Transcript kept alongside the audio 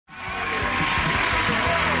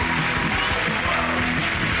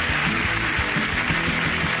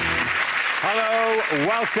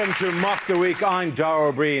Welcome to Mock the Week. I'm Dara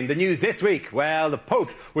O'Brien. The news this week, well, the Pope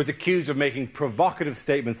was accused of making provocative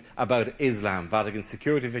statements about Islam. Vatican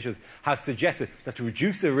security officials have suggested that to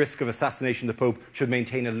reduce the risk of assassination, the Pope should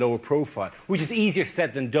maintain a lower profile, which is easier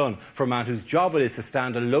said than done for a man whose job it is to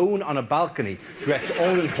stand alone on a balcony, dressed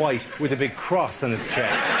all in white with a big cross on his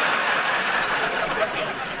chest.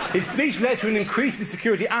 His speech led to an increase in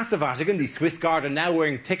security at the Vatican. The Swiss Guard are now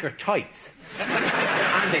wearing thicker tights.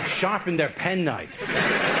 And they've sharpened their penknives.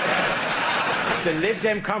 The Lib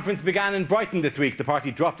Dem conference began in Brighton this week. The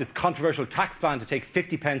party dropped its controversial tax plan to take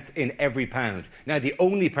 50 pence in every pound. Now, the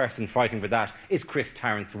only person fighting for that is Chris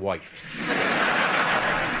Tarrant's wife.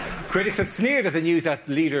 Critics have sneered at the news that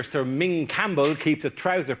leader Sir Ming Campbell keeps a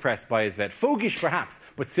trouser press by his bed. Fogish, perhaps,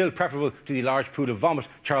 but still preferable to the large pool of vomit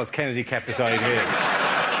Charles Kennedy kept beside his.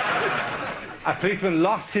 A policeman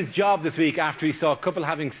lost his job this week after he saw a couple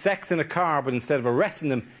having sex in a car, but instead of arresting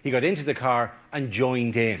them, he got into the car and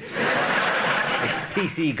joined in. It's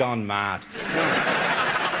PC gone mad.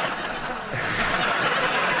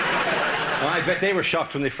 Well, I bet they were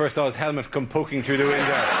shocked when they first saw his helmet come poking through the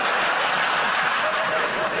window.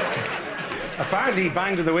 Apparently he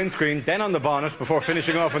banged on the windscreen, then on the bonnet, before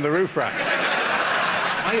finishing off on the roof rack.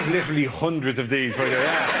 I have literally hundreds of these, by the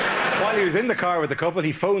way. While he was in the car with the couple,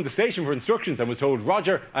 he phoned the station for instructions and was told,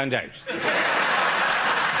 "Roger, and out."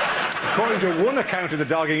 According to one account of the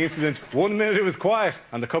dogging incident, 1 minute it was quiet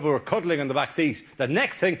and the couple were cuddling on the back seat. The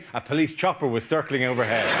next thing, a police chopper was circling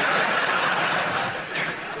overhead.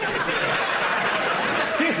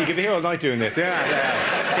 Seriously, you could be here all night doing this.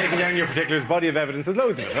 Yeah. Taking down your particulars, body of evidence, there's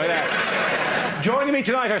loads of it, right? Joining me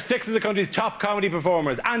tonight are 6 of the country's top comedy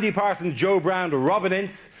performers: Andy Parsons, Joe Brown, Robin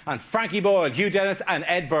Ince, and Frankie Boyle, Hugh Dennis and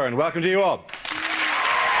Ed Byrne. Welcome to you all.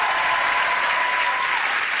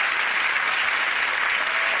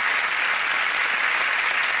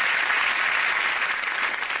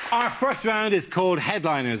 Our first round is called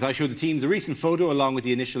Headliners. I show the teams a recent photo along with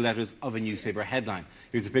the initial letters of a newspaper headline.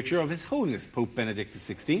 Here's a picture of His Holiness Pope Benedict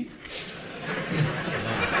XVI.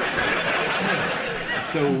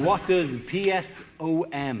 So what does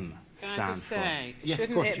PSOM stand for? Yes,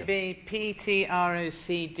 shouldn't it be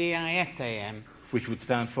PTROCDISAM? Which would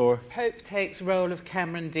stand for? Pope takes role of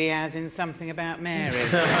Cameron Diaz in Something About Mary.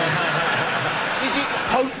 Is it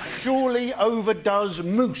Pope surely overdoes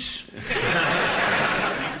moose?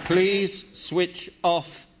 Please switch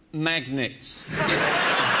off magnets.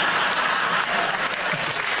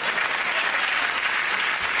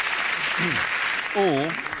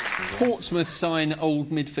 Or Portsmouth sign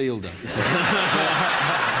old midfielder.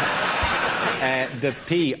 The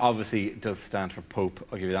P obviously does stand for Pope.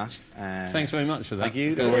 I'll give you that. Thanks very much for that. Thank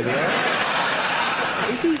you.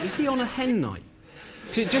 Is he on a hen night?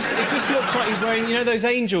 It just looks like he's wearing, you know, those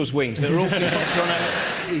angels' wings that are awfully popular on a...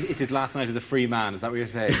 It's his last night as a free man, is that what you're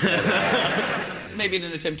saying? Maybe in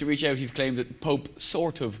an attempt to reach out, he's claimed that Pope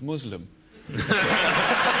sort of Muslim. You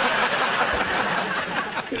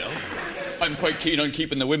know, I'm quite keen on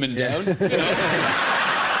keeping the women down, you know.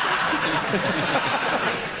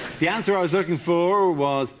 The answer I was looking for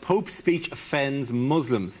was Pope's speech offends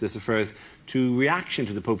Muslims. This refers to reaction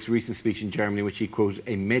to the Pope's recent speech in Germany, in which he quoted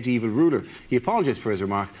a medieval ruler. He apologised for his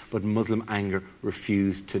remarks, but Muslim anger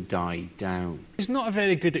refused to die down. It's not a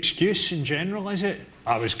very good excuse in general, is it?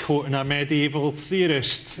 I was quoting a medieval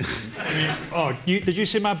theorist. I mean, did you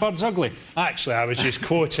say my bird's ugly? Actually, I was just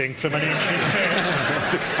quoting from an ancient text.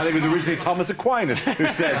 I think it was originally Thomas Aquinas who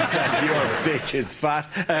said, "Your bitch is fat."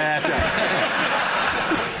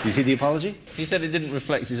 Do you see the apology? He said it didn't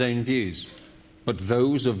reflect his own views, but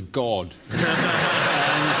those of God.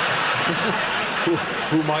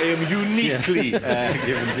 Whom I am uniquely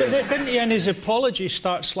given to. Didn't he, in his apology,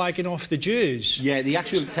 start slagging off the Jews? Yeah, the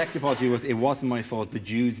actual text apology was, "It wasn't my fault, the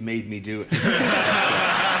Jews made me do it."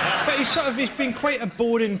 But he's been quite a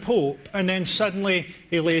boring pope, and then suddenly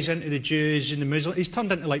he lays into the Jews and the Muslims. He's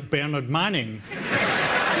turned into, like, Bernard Manning.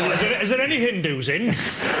 Is there any Hindus in? You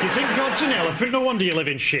think God's an elephant? No wonder you live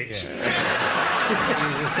in shit.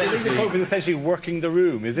 I think the Pope is essentially working the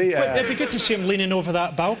room, is he? Well, it'd be good to see him leaning over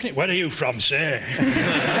that balcony. Where are you from, sir?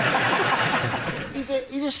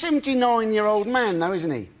 He's a 79-year-old man, though,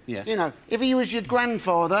 isn't he? Yes. You know, if he was your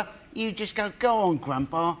grandfather, you'd just go on,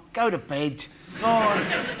 Grandpa, go to bed. Go on.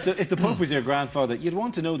 If the Pope was your grandfather, you'd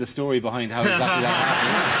want to know the story behind how exactly that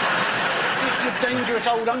happened. Just a dangerous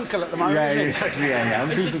old uncle at the moment, Yeah, isn't he? exactly, yeah.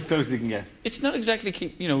 Who's as close as he can get? It's not exactly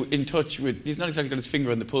in touch with... He's not exactly got his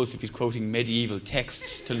finger on the pulse if he's quoting medieval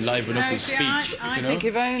texts to liven up his speech. I think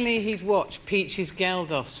if only he'd watched Peach's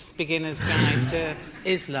Geldof's Beginner's Guide to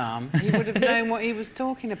Islam, he would have known what he was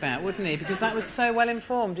talking about, wouldn't he? Because that was so well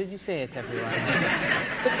informed. Did you see it, everyone?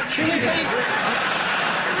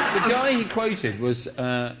 The guy he quoted was...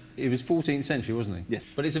 it was 14th century, wasn't he? Yes.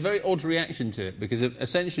 But it's a very odd reaction to it, because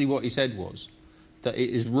essentially what he said was that it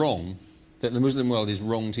is wrong, that the Muslim world is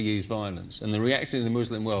wrong to use violence. And the reaction in the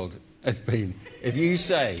Muslim world has been, if you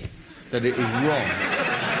say that it is wrong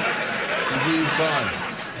to use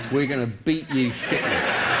violence, we're going to beat you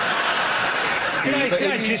shitless.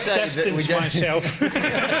 Can I just distance myself?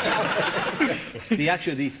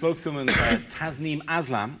 The spokeswoman, Tasneem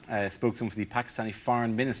Aslam, spokeswoman for the Pakistani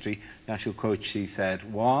Foreign Ministry, the actual quote she said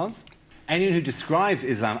was, anyone who describes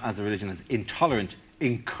Islam as a religion as intolerant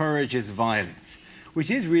encourages violence, which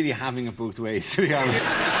is really having it both ways, to be honest.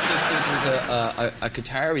 There's a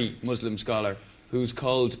Qatari Muslim scholar who's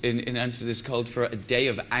called, in answer to this, called for a day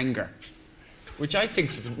of anger, which I think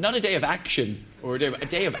is not a day of action, or a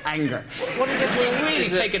day of anger. What is it to really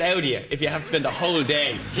take it out of you if you have to spend the whole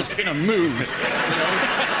day just in a mood?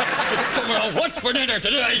 What's for dinner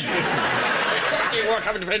today? After your work,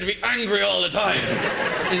 having to pretend to be angry all the time.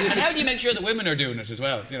 And how do you make sure that women are doing it as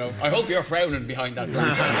well? I hope you're frowning behind that.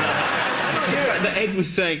 That Ed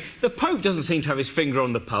was saying, the Pope doesn't seem to have his finger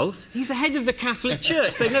on the pulse. He's the head of the Catholic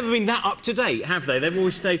Church. They've never been that up to date, have they? They've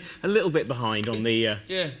always stayed a little bit behind on the...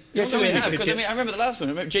 Yeah, they have, because I remember the last one.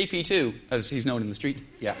 I remember JP2, as he's known in the street.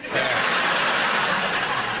 Yeah.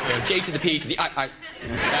 J to the P to the I.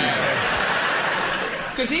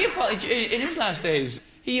 Because he apologised, in his last days,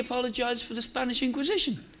 he apologised for the Spanish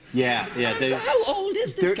Inquisition. Yeah. How old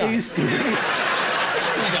is this guy? There is.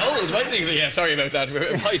 He's old, right? Yeah, sorry about that.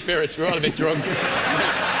 We're high spirits. We're all a bit drunk.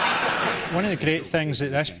 One of the great things that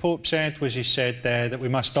this Pope said was he said that we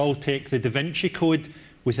must all take the Da Vinci Code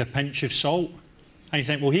with a pinch of salt. And you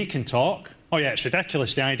think, well, he can talk. Oh, yeah, it's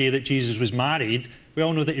ridiculous, the idea that Jesus was married. We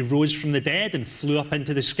all know that he rose from the dead and flew up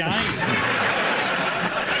into the sky.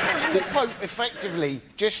 Wasn't the Pope effectively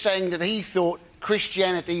just saying that he thought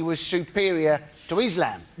Christianity was superior to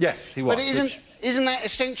Islam? Yes, he was. But isn't that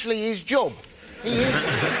essentially his job? He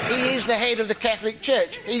is the head of the Catholic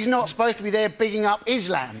Church. He's not supposed to be there bigging up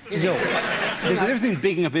Islam, is he? No. There's a difference between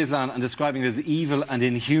bigging up Islam and describing it as evil and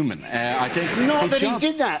inhuman. I think not that he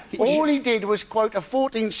did that. All he did was quote a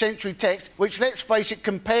 14th century text, which, let's face it,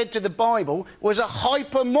 compared to the Bible, was a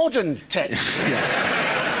hyper-modern text.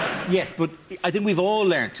 Yes, but I think we've all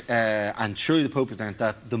learnt, and surely the Pope has learnt,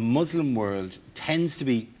 that the Muslim world tends to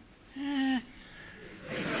be...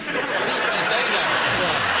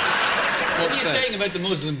 What are you saying about the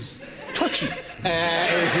Muslims? touchy.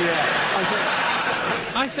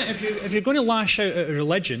 I think if you're going to lash out at a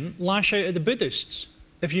religion, lash out at the Buddhists.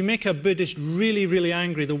 If you make a Buddhist really, really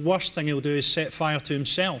angry, the worst thing he'll do is set fire to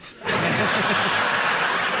himself.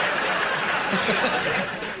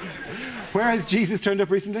 Where has Jesus turned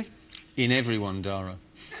up recently? In everyone, Dara.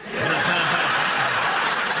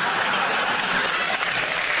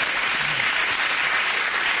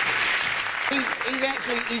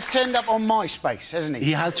 He's turned up on MySpace, hasn't he?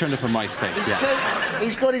 He has turned up on MySpace,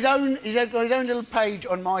 He's got his own little page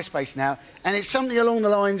on MySpace now, and it's something along the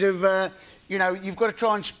lines of, you know, you've got to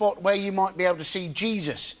try and spot where you might be able to see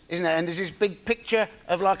Jesus, isn't it? And there's this big picture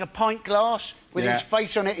of, like, a pint glass with his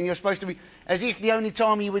face on it, and you're supposed to be... As if the only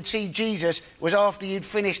time you would see Jesus was after you'd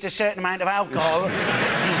finished a certain amount of alcohol.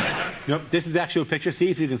 Nope, this is the actual picture. See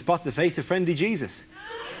if you can spot the face of friendly Jesus.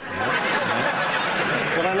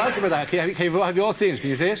 What I like about that, have you all seen it? Can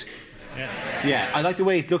you see it? Yeah, I like the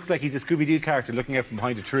way he looks like he's a Scooby-Doo character looking out from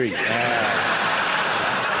behind a tree.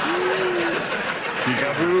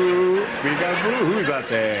 Peekaboo, peekaboo, who's that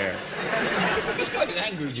there? He's quite an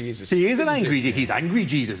angry Jesus. He is an angry Jesus. He's angry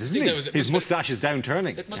Jesus, isn't he? His moustache is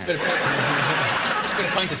down-turning. It must have been a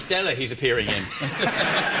pint of Stella he's appearing in.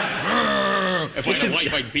 If I had a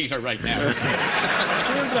wife, I'd beat her right now. Do you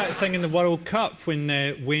remember that thing in the World Cup when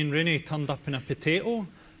Wayne Rooney turned up in a potato?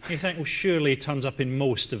 You think, well, surely he turns up in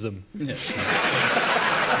most of them. Yeah.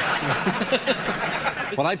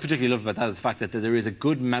 What I particularly love about that is the fact that there is a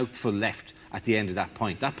good mouthful left at the end of that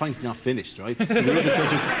pint. That pint's not finished, right? So there is a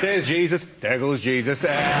touch of, there's Jesus, there goes Jesus.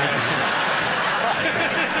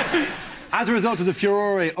 As a result of the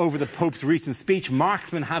furore over the Pope's recent speech,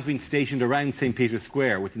 marksmen have been stationed around St. Peter's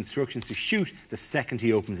Square with instructions to shoot the second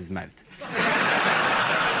he opens his mouth.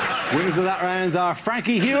 Winners of that round are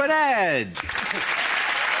Frankie, Hugh and Ed.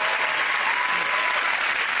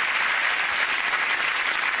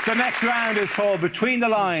 The next round is called Between the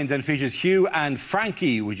Lines and features Hugh and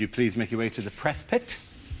Frankie. Would you please make your way to the press pit?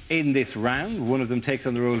 In this round, one of them takes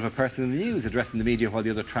on the role of a person in the news, addressing the media while the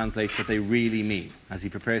other translates what they really mean. As he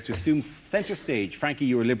prepares to assume centre stage, Frankie,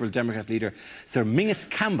 you are Liberal Democrat leader Sir Mingus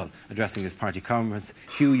Campbell addressing his party conference.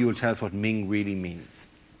 Hugh, you will tell us what Ming really means.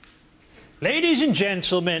 Ladies and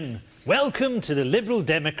gentlemen, welcome to the Liberal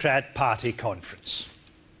Democrat Party conference.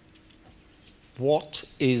 What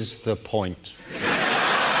is the point?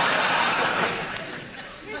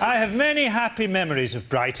 I have many happy memories of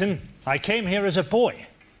Brighton. I came here as a boy.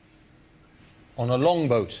 On a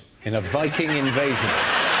longboat in a Viking invasion.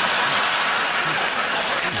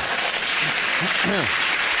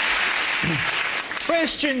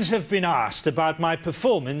 Questions have been asked about my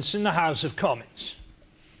performance in the House of Commons.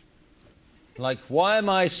 Like, why am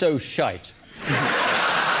I so shite?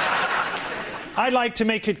 I'd like to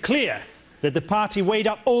make it clear that the party weighed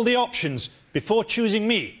up all the options before choosing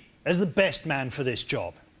me as the best man for this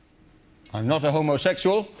job. I'm not a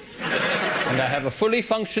homosexual, and I have a fully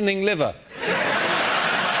functioning liver.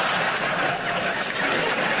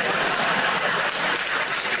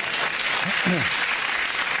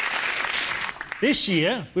 This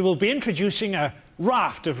year, we will be introducing a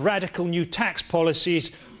raft of radical new tax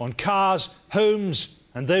policies on cars, homes,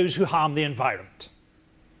 and those who harm the environment.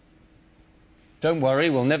 Don't worry,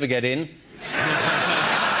 we'll never get in.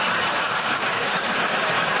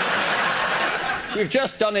 We've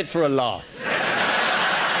just done it for a laugh.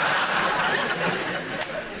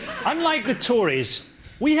 Unlike the Tories,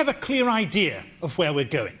 we have a clear idea of where we're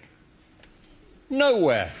going.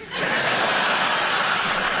 Nowhere.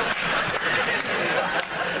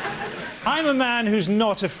 I'm a man who's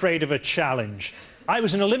not afraid of a challenge. I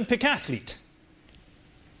was an Olympic athlete.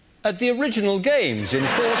 At the original Games in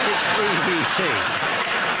 463 BC.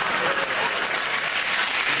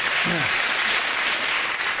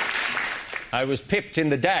 I was pipped in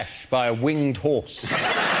the dash by a winged horse.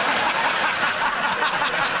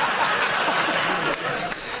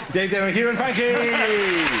 Dave, Hugh and Frankie!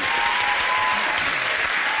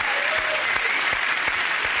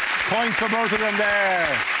 Points for both of them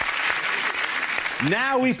there.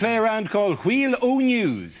 Now we play a round called Wheel O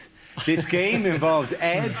News. This game involves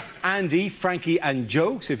Ed, Andy, Frankie and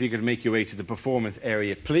Joe. So if you could make your way to the performance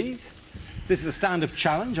area, please. This is a stand-up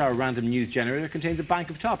challenge. Our random news generator contains a bank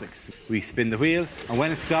of topics. We spin the wheel, and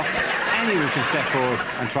when it stops, anyone can step forward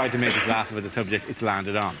and try to make us laugh about the subject it's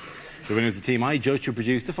landed on. The winner is the team I judge to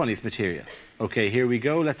produce the funniest material. OK, here we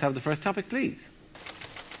go. Let's have the first topic, please.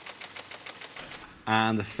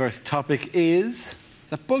 And the first topic is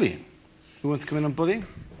that bullying? Who wants to come in on bullying?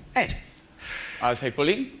 Ed. I'll take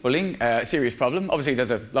bullying. Bullying, serious problem. Obviously,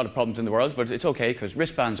 there's a lot of problems in the world, but it's OK, because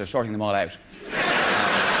wristbands are sorting them all out.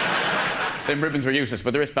 Them ribbons were useless,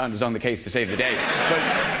 but the wristband was on the case to save the day. But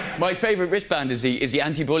my favourite wristband is the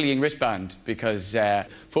anti-bullying wristband, because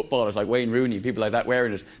footballers like Wayne Rooney, people like that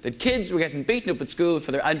wearing it, that kids were getting beaten up at school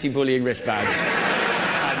for their anti-bullying wristband.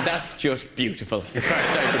 And that's just beautiful, as far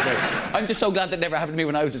as I can say. I'm just so glad that never happened to me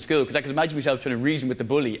when I was at school, because I could imagine myself trying to reason with the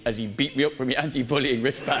bully as he beat me up for my anti-bullying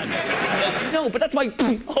wristbands. No, but that's my...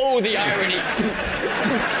 Oh, the irony.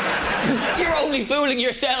 You're only fooling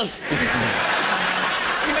yourself.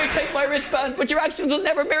 You may take my wristband, but your actions will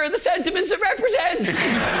never mirror the sentiments it represents.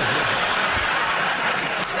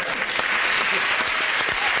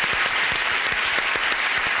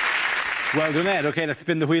 Well done, Ed. OK, let's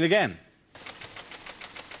spin the wheel again.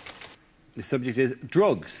 The subject is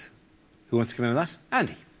drugs. Who wants to come in on that?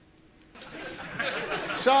 Andy.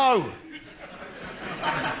 So,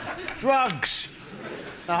 drugs.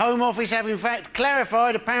 The Home Office have in fact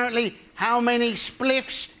clarified apparently how many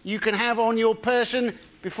spliffs you can have on your person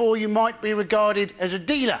before you might be regarded as a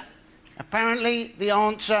dealer. Apparently the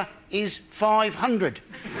answer is 500.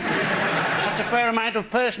 That's a fair amount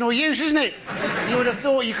of personal use, isn't it? You would have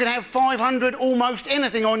thought you could have 500 almost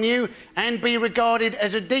anything on you and be regarded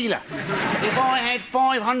as a dealer. If I had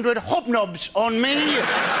 500 hobnobs on me,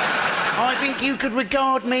 I think you could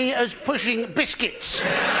regard me as pushing biscuits.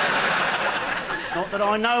 Not that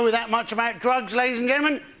I know that much about drugs, ladies and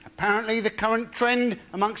gentlemen. Apparently the current trend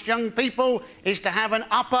amongst young people is to have an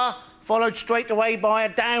upper followed straight away by a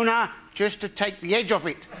downer just to take the edge off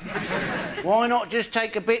it. Why not just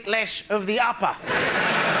take a bit less of the upper?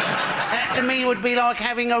 That to me would be like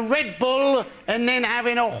having a Red Bull and then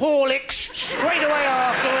having a Horlicks straight away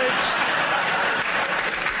afterwards.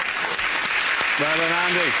 Well done,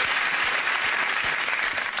 Andy.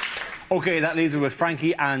 OK, that leaves us with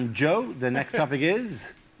Frankie and Joe. The next topic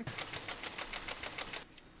is...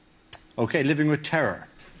 OK, living with terror.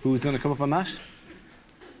 Who's going to come up on that?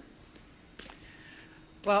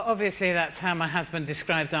 Well, obviously that's how my husband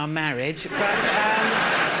describes our marriage, but,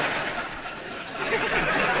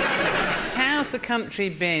 how's the country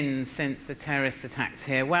been since the terrorist attacks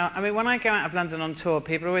here? Well, I mean, when I go out of London on tour,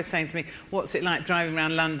 people are always saying to me, what's it like driving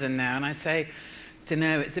around London now? And I say,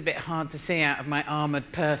 dunno, it's a bit hard to see out of my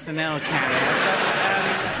armoured personnel carrier.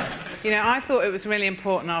 But, you know, I thought it was really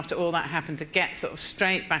important after all that happened to get sort of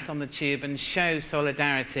straight back on the tube and show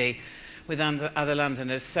solidarity with other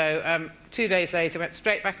Londoners. So 2 days later, went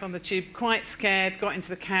straight back on the tube, quite scared, got into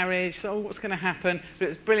the carriage, thought, oh, what's going to happen? But it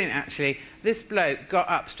was brilliant, actually. This bloke got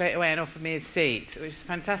up straight away and offered me his seat, which is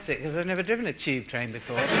fantastic, because I've never driven a tube train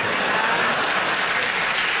before. Well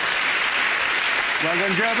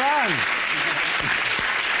done, Joe Brown.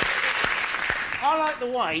 I like the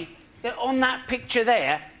way that on that picture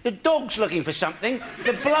there, the dog's looking for something,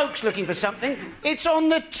 the bloke's looking for something. It's on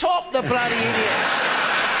the top, the bloody idiots.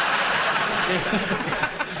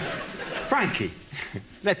 Frankie,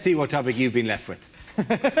 let's see what topic you've been left with.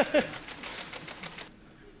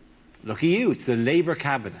 Look at you, it's the Labour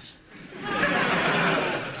cabinet.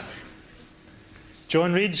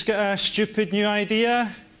 John Reid's got a stupid new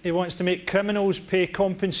idea. He wants to make criminals pay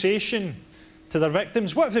compensation to their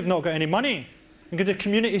victims. What if they've not got any money? And go to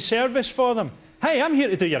community service for them. Hey, I'm here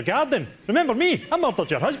to do your garden. Remember me? I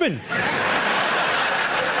murdered your husband.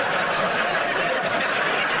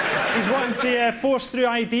 He's wanting to force through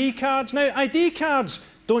ID cards. Now, ID cards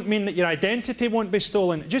don't mean that your identity won't be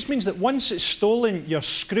stolen. It just means that once it's stolen, you're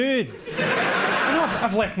screwed. You know,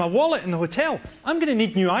 I've left my wallet in the hotel. I'm going to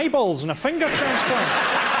need new eyeballs and a finger transplant.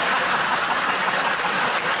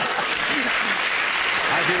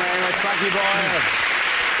 Thank you very much, Frankie Boyle.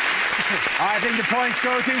 I think the points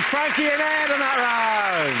go to Frankie and Ed on that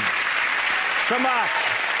round. Come back.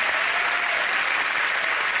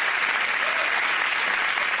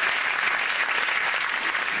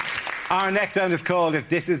 Our next round is called If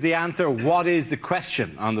This Is the Answer, What Is the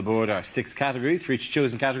Question? On the board are 6 categories. For each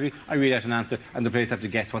chosen category, I read out an answer and the players have to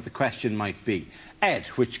guess what the question might be. Ed,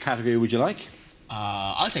 which category would you like?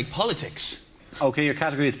 I'll take politics. OK, your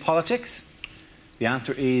category is politics. The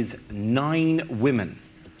answer is 9 women.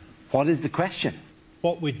 What is the question?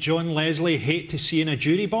 What would John Leslie hate to see in a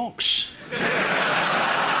jury box?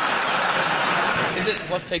 Is it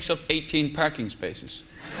what takes up 18 parking spaces?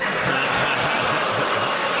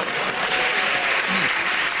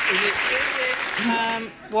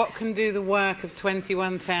 What can do the work of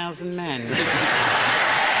 21,000 men?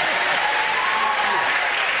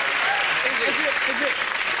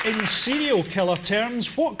 In serial killer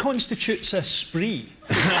terms, what constitutes a spree?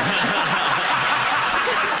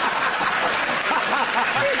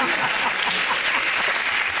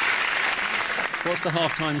 What's the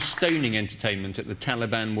half-time stoning entertainment at the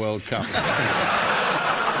Taliban World Cup?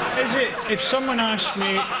 Is it, if someone asked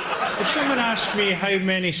me how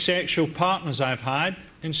many sexual partners I've had,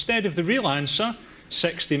 instead of the real answer,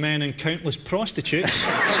 60 men and countless prostitutes,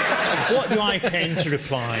 what do I tend to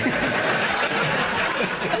reply?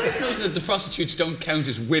 I like noticing that the prostitutes don't count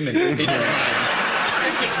as women in your mind.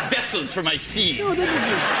 They're just vessels for my seed. No,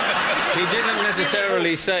 he didn't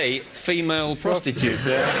necessarily say female prostitutes.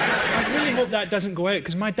 I really hope that doesn't go out,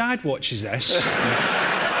 because my dad watches this.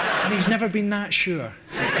 And he's never been that sure.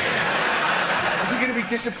 Is he going to be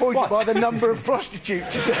disappointed by the number of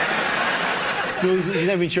prostitutes? No, he's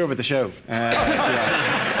never been sure about the show.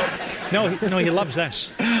 No, he loves this.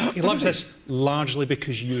 He loves this largely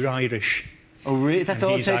because you're Irish. Oh, really? That's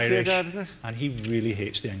all it takes for your dad, is it? And he really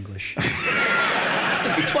hates the English.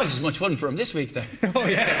 It'll be twice as much fun for him this week, then. Oh,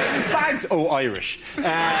 yeah. Bags! Oh, Irish. We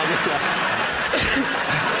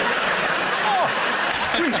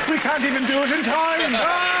can't even do it in time!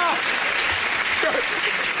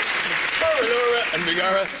 Toralura and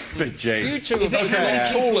Megara. Big James. You two are both a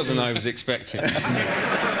lot taller than I was expecting. You're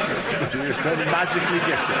magically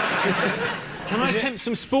gifted. Can I attempt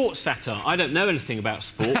some sports satire? I don't know anything about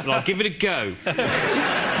sport, but I'll give it a go.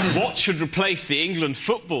 What should replace the England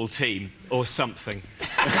football team or something?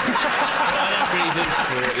 I don't really do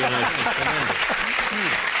sport, you know.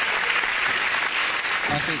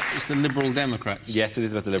 I think it's the Liberal Democrats. Yes, it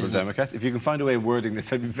is about the Liberal Democrats. If you can find a way of wording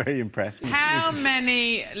this, I'd be very impressed. How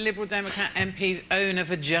many Liberal Democrat MPs own a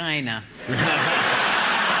vagina?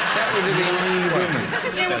 That would be 9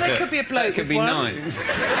 women. Yeah, well, there could be a bloke That could with be one. 9.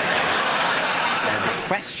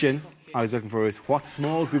 The question I was looking for is what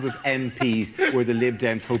small group of MPs were the Lib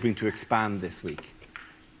Dems hoping to expand this week?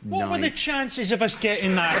 What were the chances of us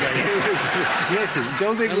getting that right? Listen,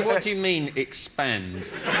 don't think... And what do you mean, expand?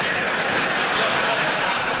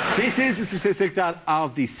 This is the statistic that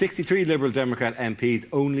of the 63 Liberal Democrat MPs,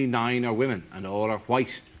 only 9 are women, and all are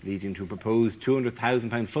white leading to a proposed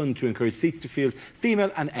 £200,000 fund to encourage seats to field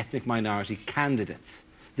female and ethnic minority candidates.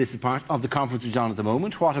 This is part of the conference which is on at the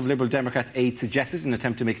moment. What have Liberal Democrats' aides suggested in an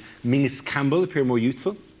attempt to make Mingus Campbell appear more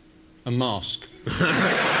youthful? A mask.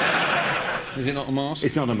 Is it not a mask?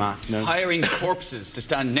 It's not a mask, no. Hiring corpses to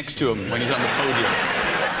stand next to him when he's on the podium.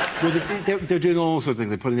 Well, they're doing all sorts of things.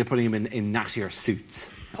 They're putting him in nattier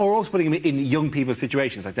suits. Or also putting him in young people's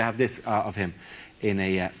situations. Like they have this of him in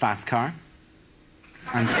a fast car.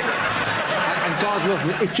 And God love him,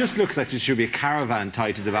 it just looks like there should be a caravan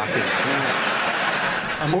tied to the back of it.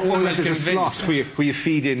 Or like there's a slot where you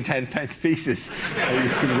feed in 10-pence pieces. You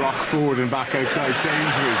just can rock forward and back outside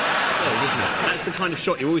Sainsbury's. That's the kind of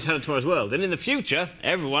shot you always had at Tomorrow's World. And in the future,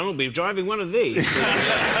 everyone will be driving one of these.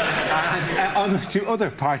 And on to other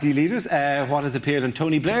party leaders, what has appeared on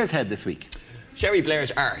Tony Blair's head this week? Sherry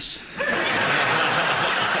Blair's arse.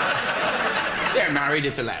 They're married,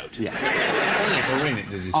 it's allowed. Yeah. Or in it,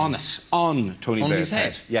 did he say? On Tony Blair's his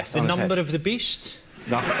head? Yes, The on his number head. of the beast?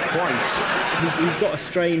 Not quite. He's got a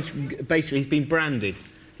strange... Basically, he's been branded.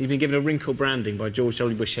 He's been given a wrinkle branding by George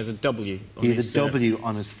W. Bush. He has a W on He has his... a W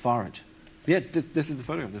on his forehead. Yeah, this is the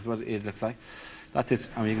photograph. This is what it looks like. That's it.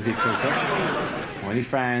 I mean, you can see it close up. When he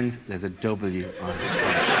frowns, there's a W on his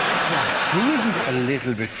forehead. Who isn't a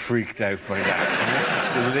little bit freaked out by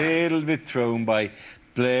that? A little bit thrown by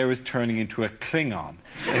Blair is turning into a Klingon.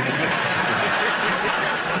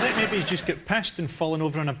 I think maybe he's just got pissed and fallen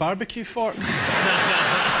over on a barbecue fork.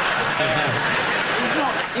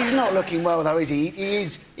 He's not looking well, though, is he?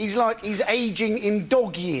 He's ageing in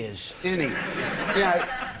dog years, isn't he? You know,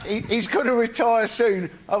 he's got to retire soon,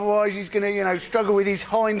 otherwise he's going to, struggle with his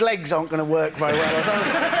hind legs aren't going to work very well.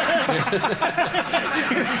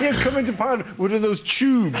 He'll come into Parliament with one of those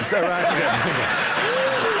tubes around him.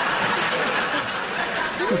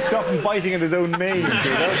 He'll stop him biting at his own mane.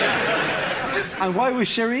 And why was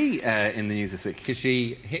Cherie in the news this week? Because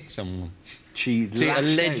she hit someone. She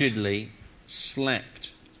allegedly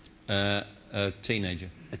slapped a teenager.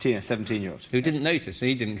 A 17-year-old. Who didn't notice.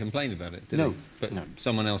 He didn't complain about it, did No. he? But No.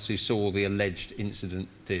 someone else who saw the alleged incident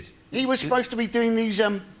did. He was supposed to be doing these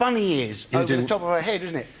bunny ears over the top of her head,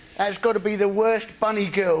 isn't it? That's got to be the worst bunny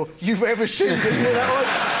girl you've ever seen, isn't it, that one?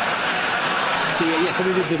 Yeah,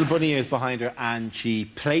 somebody did little bunny ears behind her and she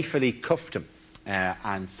playfully cuffed him.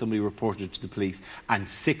 And somebody reported it to the police and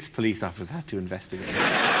 6 police officers had to investigate.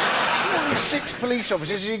 6 police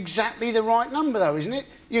officers is exactly the right number, though, isn't it?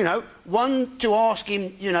 One to ask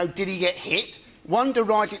him, did he get hit? One to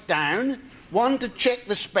write it down. One to check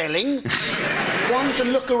the spelling. One to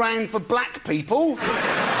look around for black people.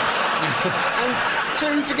 And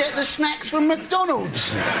 2 to get the snacks from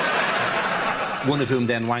McDonald's. One of whom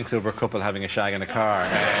then wanks over a couple having a shag in a car.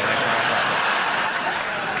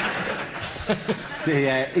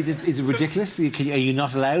 Is it ridiculous? Are you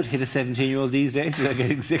not allowed to hit a 17-year-old these days without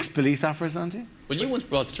getting 6 police officers onto you? Well, you once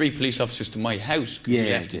brought 3 police officers to my house because you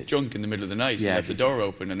left it drunk in the middle of the night. Yeah, you left the door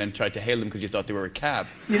open and then tried to hail them because you thought they were a cab.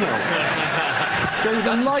 There was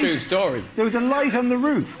a light. That's a true story. There was a light on the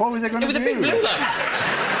roof. What was I going to do? It was a big blue light.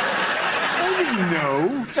 How did you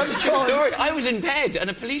know? That's a true story. I was in bed and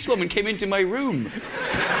a policewoman came into my room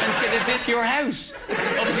and said, "Is this your house?"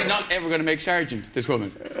 Obviously not ever going to make sergeant, this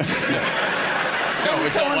woman. No,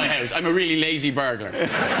 it's not my house. I'm a really lazy burglar.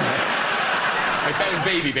 I found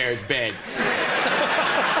Baby Bear's bed.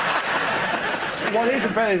 What is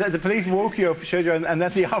it, is that the police woke you up, showed you, and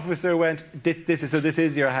then the officer went, this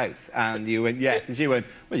is your house? And you went, yes. And she went,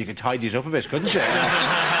 well, you could tidy it up a bit, couldn't you?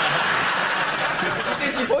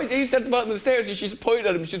 She pointed, he's at the bottom of the stairs and she pointed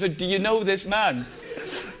at him. She said, "Do you know this man?"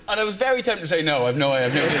 And I was very tempted to say, "No, I've no idea.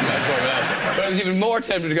 I've never seen this man before." But I was even more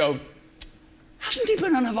tempted to go, "Hasn't he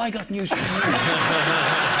been on Have I Got News for You?"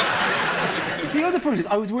 The other point is,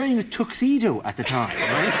 I was wearing a tuxedo at the time,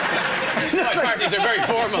 right? My parties are very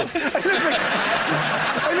formal.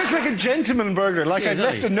 I look like a gentleman burglar, like I'd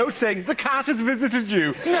left a note saying, "The cat has visited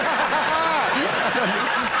you."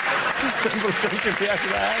 Just stumbled drunkenly out of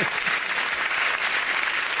the house.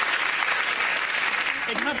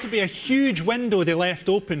 It'd have to be a huge window they left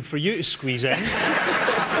open for you to squeeze in.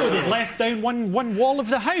 Oh, they'd left down one wall of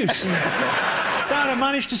the house. And Dara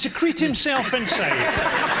managed to secrete himself inside.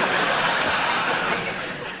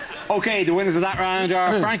 OK, the winners of that round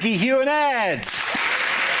are Frankie, Hugh and Ed.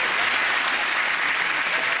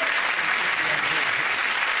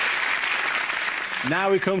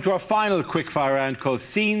 Now we come to our final quickfire round called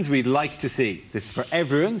Scenes We'd Like to See. This is for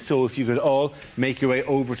everyone, so if you could all make your way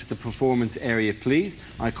over to the performance area, please.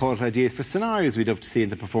 I call it ideas for scenarios we'd love to see,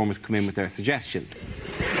 and the performers come in with their suggestions.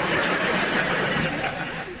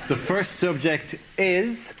 The first subject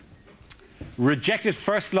is rejected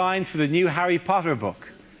first lines for the new Harry Potter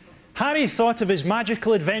book. Harry thought of his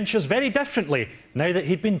magical adventures very differently now that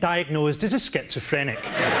he'd been diagnosed as a schizophrenic.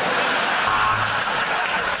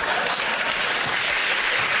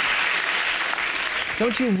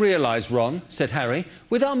 Don't you realise, Ron, said Harry,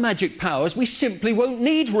 with our magic powers, we simply won't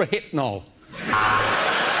need Rohypnol.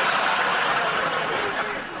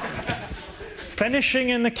 Finishing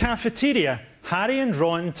in the cafeteria, Harry and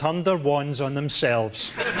Ron turned their wands on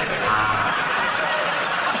themselves.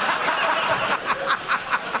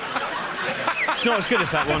 It's not as good as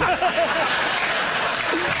that one.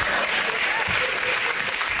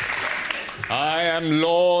 I am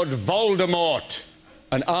Lord Voldemort,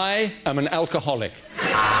 and I am an alcoholic.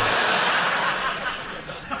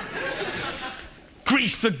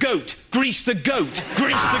 Grease the goat! Grease the goat!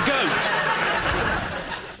 Grease the goat!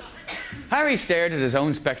 Harry stared at his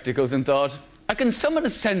own spectacles and thought, I can summon a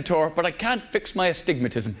centaur, but I can't fix my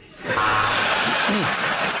astigmatism.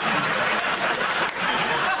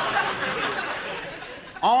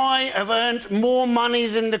 I have earned more money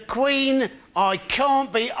than the Queen. I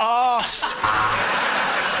can't be arsed.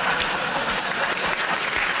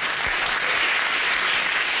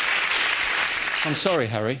 I'm sorry,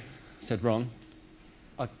 Harry, said Ron.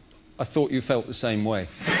 I thought you felt the same way.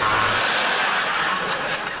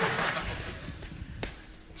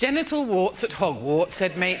 Genital warts at Hogwarts,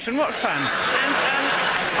 said Matron. What fun. And,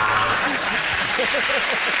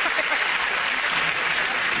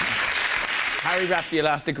 Harry wrapped the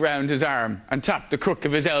elastic round his arm and tapped the crook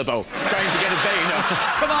of his elbow, trying to get his vein up.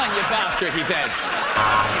 Come on, you bastard, he said.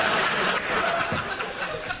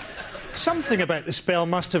 Something about the spell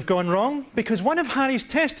must have gone wrong, because one of Harry's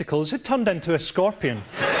testicles had turned into a scorpion.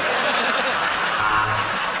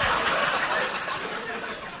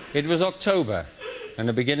 It was October, and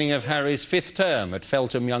the beginning of Harry's 5th term at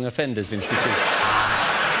Feltham Young Offenders Institute.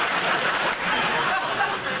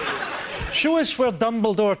 Show us where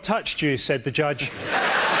Dumbledore touched you, said the judge. Show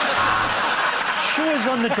us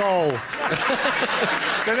on the doll.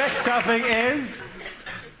 The next topic is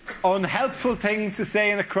unhelpful things to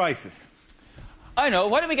say in a crisis. I know,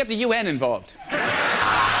 why don't we get the UN involved?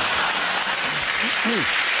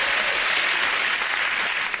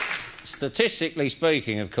 Statistically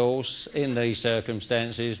speaking, of course, in these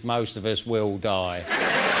circumstances, most of us will die.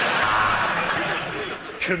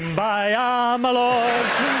 Kumbaya, my lord.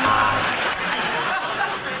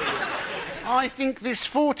 I think this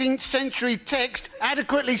 14th century text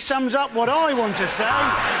adequately sums up what I want to say.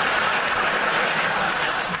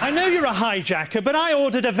 I know you're a hijacker, but I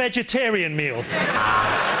ordered a vegetarian meal.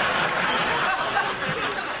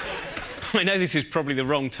 I know this is probably the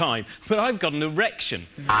wrong time, but I've got an erection.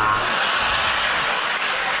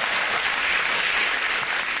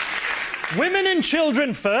 Women and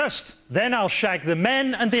children first, then I'll shag the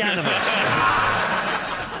men and the animals.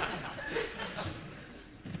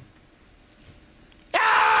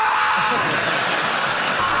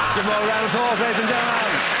 Give them all a round of applause, ladies and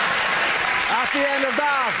gentlemen. At the end of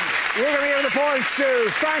that, we're going to give the points to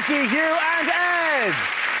Frankie, Hugh and Edge.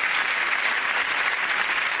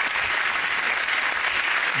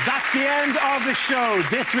 That's the end of the show.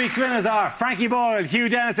 This week's winners are Frankie Boyle, Hugh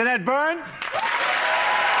Dennis and Ed Byrne.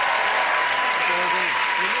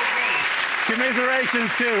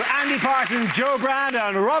 Commiserations to Andy Parsons, Joe Brand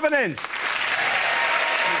and Robin Ince.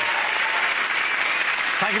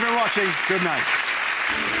 Thank you for watching. Good night.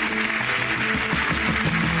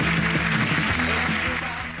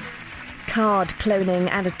 Card cloning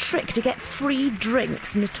and a trick to get free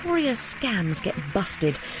drinks. Notorious scams get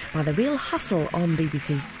busted by The Real Hustle on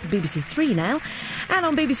BBC 3 now. And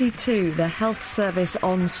on BBC 2, the health service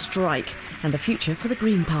on strike and the future for the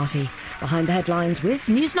Green Party. Behind the headlines with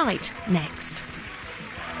Newsnight next.